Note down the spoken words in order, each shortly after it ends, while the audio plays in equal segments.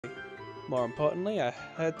More importantly, I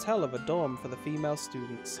heard tell of a dorm for the female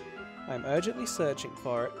students. I am urgently searching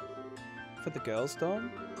for it. For the girls'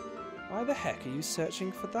 dorm? Why the heck are you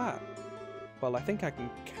searching for that? Well, I think I can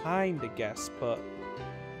kinda guess, but...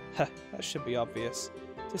 that should be obvious.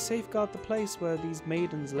 To safeguard the place where these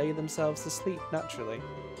maidens lay themselves to sleep naturally.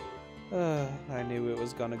 I knew it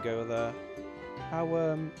was gonna go there.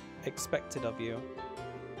 How, expected of you.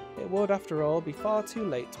 It would, after all, be far too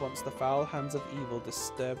late once the foul hands of evil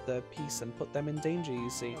disturbed their peace and put them in danger, you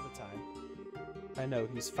see. All the time. I know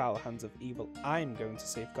whose foul hands of evil I'm going to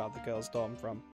safeguard the girls' dorm from.